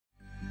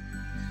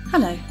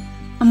Hello,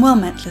 and well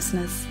met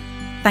listeners.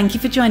 Thank you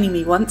for joining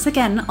me once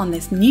again on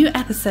this new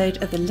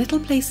episode of the Little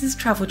Places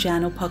Travel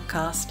Journal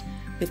podcast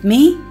with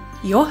me,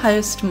 your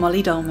host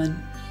Molly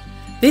Dolman.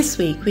 This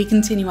week we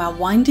continue our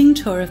winding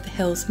tour of the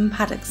hills and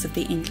paddocks of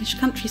the English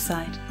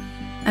countryside,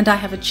 and I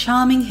have a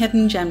charming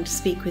hidden gem to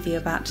speak with you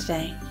about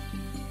today.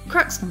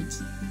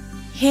 Cruxmont.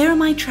 Here are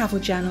my travel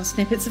journal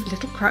snippets of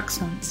little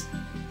Cruxmont.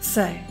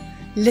 So,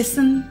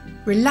 listen,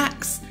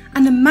 relax,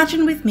 and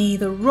imagine with me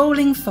the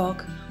rolling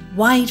fog,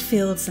 wide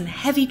fields and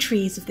heavy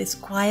trees of this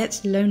quiet,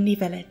 lonely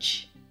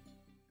village.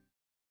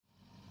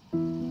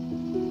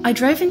 I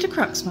drove into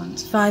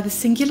Cruxmont via the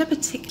singular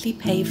particularly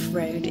paved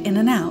road in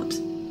and out.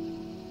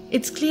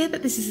 It's clear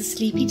that this is a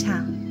sleepy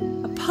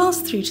town, a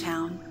pass-through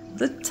town,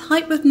 the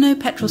type with no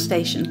petrol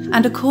station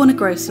and a corner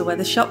grocer where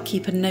the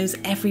shopkeeper knows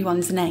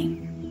everyone's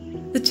name.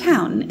 The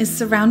town is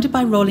surrounded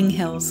by rolling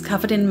hills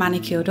covered in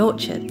manicured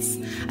orchards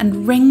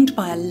and ringed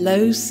by a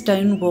low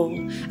stone wall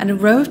and a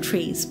row of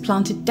trees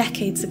planted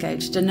decades ago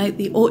to denote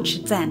the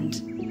orchard's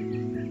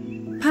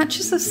end.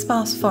 Patches of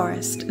sparse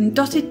forest and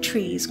dotted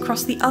trees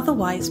cross the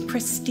otherwise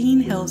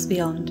pristine hills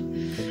beyond,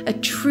 a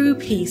true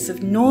piece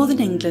of northern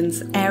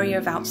England's area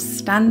of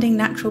outstanding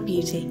natural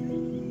beauty.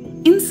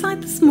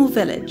 Inside the small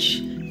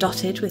village,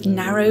 dotted with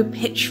narrow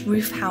pitch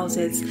roof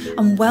houses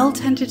and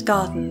well-tended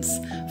gardens,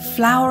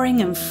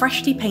 flowering and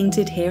freshly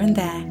painted here and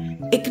there,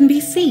 it can be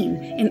seen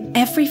in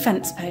every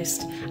fence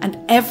post and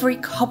every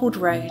cobbled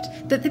road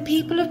that the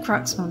people of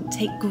Cruxmont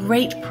take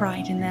great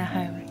pride in their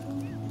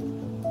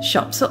home.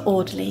 Shops are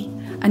orderly,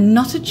 and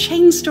not a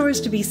chain store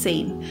is to be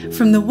seen,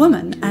 from the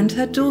woman and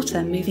her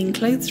daughter moving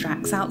clothes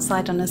racks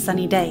outside on a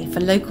sunny day for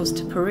locals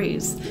to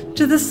peruse,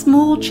 to the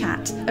small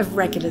chat of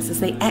regulars as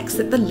they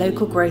exit the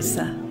local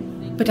grocer.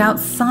 But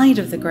outside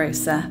of the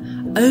grocer,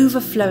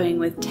 overflowing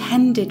with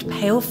tended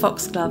pale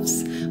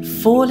foxgloves,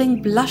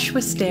 falling blush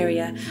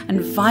wisteria and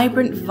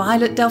vibrant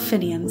violet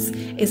delphiniums,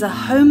 is a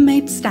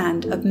homemade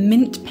stand of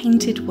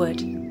mint-painted wood,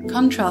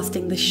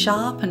 contrasting the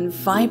sharp and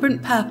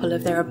vibrant purple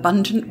of their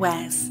abundant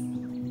wares.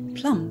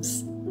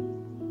 Plums.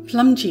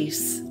 Plum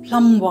juice,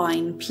 plum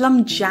wine,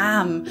 plum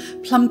jam,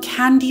 plum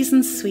candies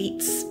and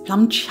sweets,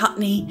 plum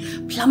chutney,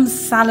 plum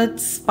salad,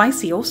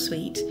 spicy or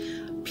sweet,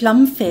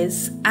 plum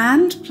fizz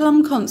and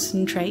plum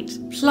concentrate,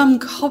 plum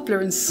cobbler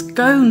and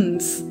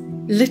scones,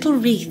 little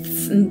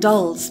wreaths and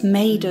dolls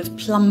made of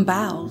plum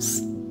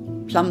boughs,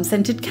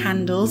 plum-scented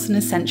candles and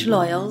essential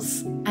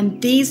oils,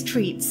 and these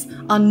treats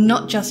are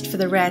not just for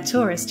the rare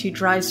tourist who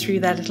drives through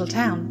their little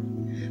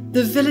town.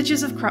 The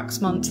villagers of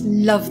Cruxmont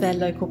love their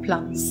local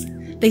plums.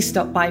 They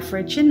stop by for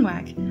a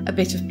chinwag, a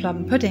bit of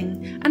plum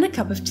pudding, and a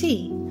cup of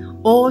tea,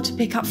 or to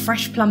pick up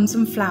fresh plums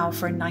and flour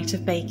for a night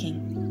of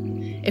baking.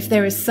 If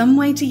there is some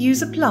way to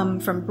use a plum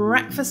from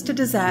breakfast to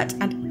dessert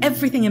and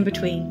everything in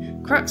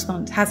between,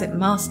 Cruxmont has it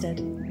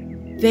mastered.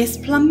 This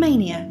plum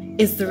mania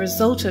is the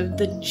result of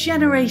the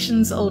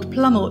generations-old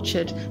plum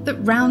orchard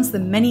that rounds the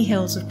many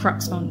hills of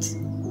Cruxmont.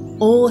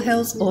 All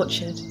Hills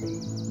Orchard.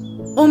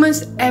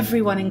 Almost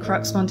everyone in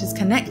Cruxmont is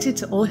connected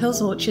to All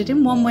Hills Orchard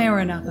in one way or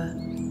another.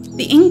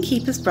 The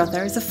innkeeper's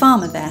brother is a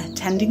farmer there,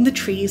 tending the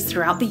trees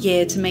throughout the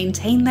year to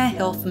maintain their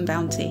health and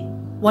bounty,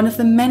 one of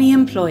the many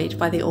employed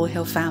by the All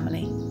Hill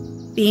family.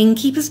 The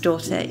innkeeper's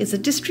daughter is a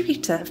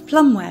distributor of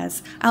plum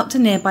wares out to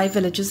nearby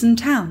villages and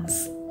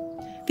towns.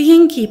 The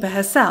innkeeper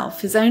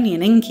herself is only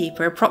an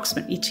innkeeper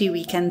approximately 2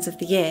 weekends of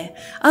the year,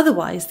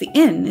 otherwise the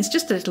inn is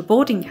just a little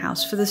boarding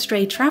house for the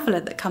stray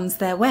traveller that comes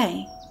their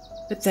way.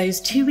 But those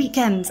 2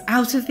 weekends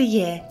out of the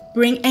year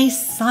bring a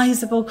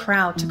sizable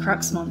crowd to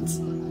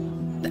Cruxmont.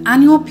 The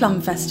annual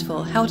Plum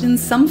Festival, held in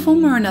some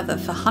form or another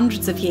for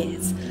hundreds of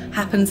years,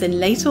 happens in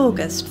late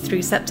August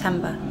through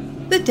September,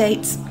 the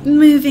dates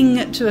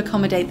moving to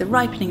accommodate the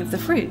ripening of the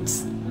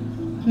fruits.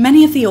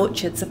 Many of the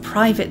orchards are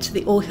private to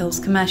the All Hills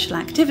commercial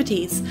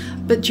activities,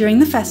 but during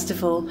the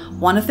festival,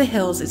 one of the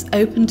hills is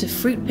open to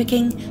fruit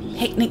picking,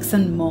 picnics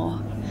and more,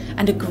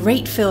 and a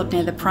great field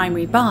near the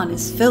primary barn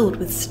is filled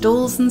with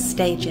stalls and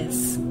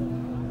stages.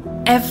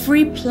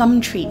 Every plum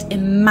treat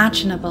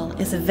imaginable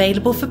is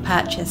available for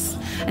purchase,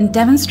 and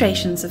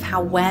demonstrations of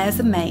how wares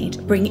are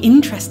made bring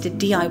interested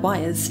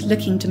DIYers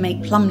looking to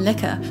make plum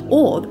liquor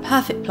or the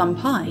perfect plum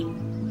pie.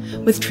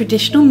 With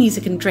traditional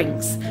music and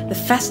drinks,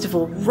 the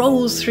festival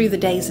rolls through the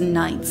days and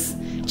nights.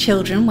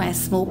 Children wear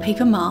small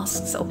paper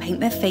masks or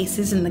paint their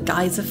faces in the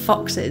guise of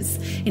foxes,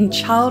 in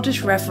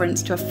childish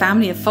reverence to a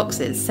family of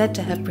foxes said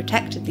to have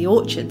protected the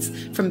orchards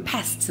from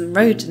pests and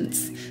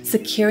rodents,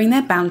 securing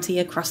their bounty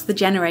across the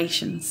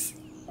generations.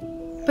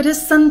 But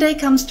as Sunday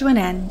comes to an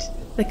end,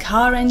 the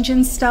car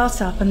engines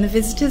start up and the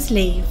visitors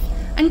leave,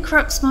 and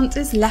Cruxmont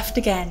is left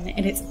again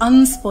in its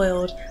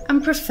unspoiled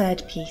and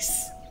preferred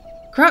peace.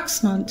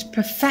 Cruxmont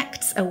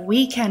perfects a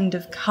weekend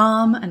of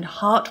calm and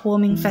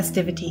heartwarming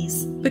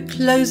festivities, but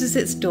closes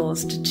its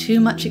doors to too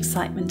much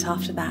excitement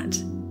after that.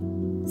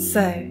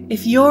 So,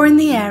 if you're in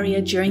the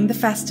area during the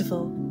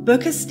festival,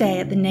 book a stay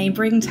at the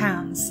neighbouring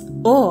towns,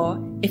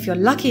 or, if you're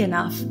lucky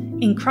enough,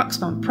 in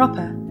Cruxmont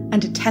proper,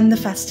 and attend the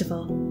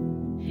festival.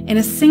 In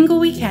a single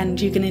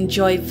weekend, you can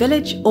enjoy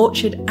village,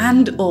 orchard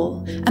and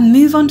all, and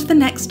move on to the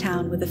next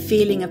town with a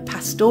feeling of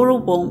pastoral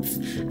warmth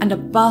and a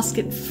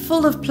basket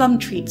full of plum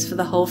treats for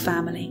the whole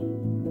family.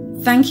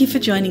 Thank you for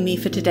joining me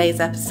for today's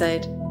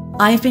episode.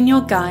 I've been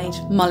your guide,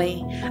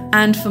 Molly,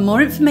 and for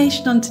more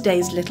information on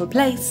today's little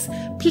place,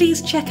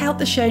 please check out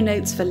the show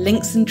notes for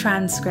links and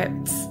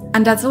transcripts.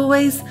 And as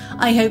always,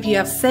 I hope you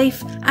have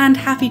safe and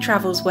happy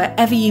travels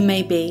wherever you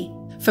may be.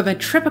 From a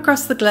trip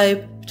across the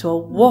globe to a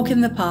walk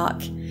in the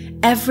park,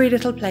 every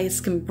little place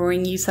can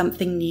bring you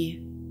something new.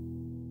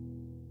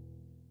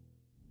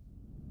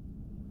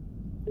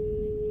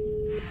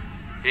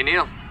 Hey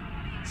Neil,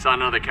 saw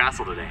another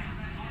castle today.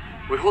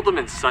 We hold them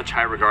in such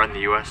high regard in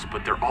the US,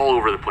 but they're all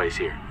over the place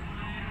here.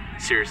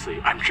 Seriously,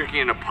 I'm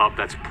drinking in a pub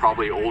that's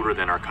probably older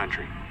than our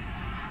country.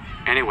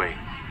 Anyway,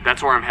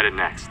 that's where I'm headed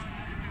next.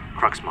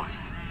 Cruxmont.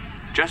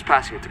 Just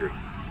passing through.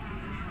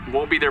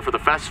 Won't be there for the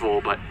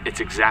festival, but it's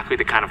exactly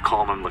the kind of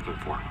calm I'm looking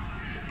for.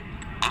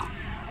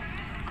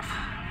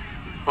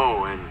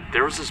 Oh, and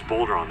there was this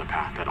boulder on the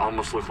path that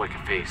almost looked like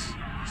a face.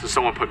 So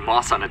someone put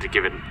moss on it to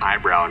give it an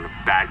eyebrow and a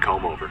bad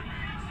comb over.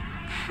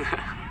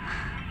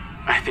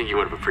 I think you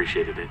would have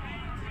appreciated it.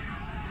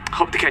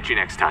 Hope to catch you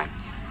next time.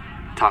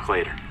 Talk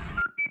later.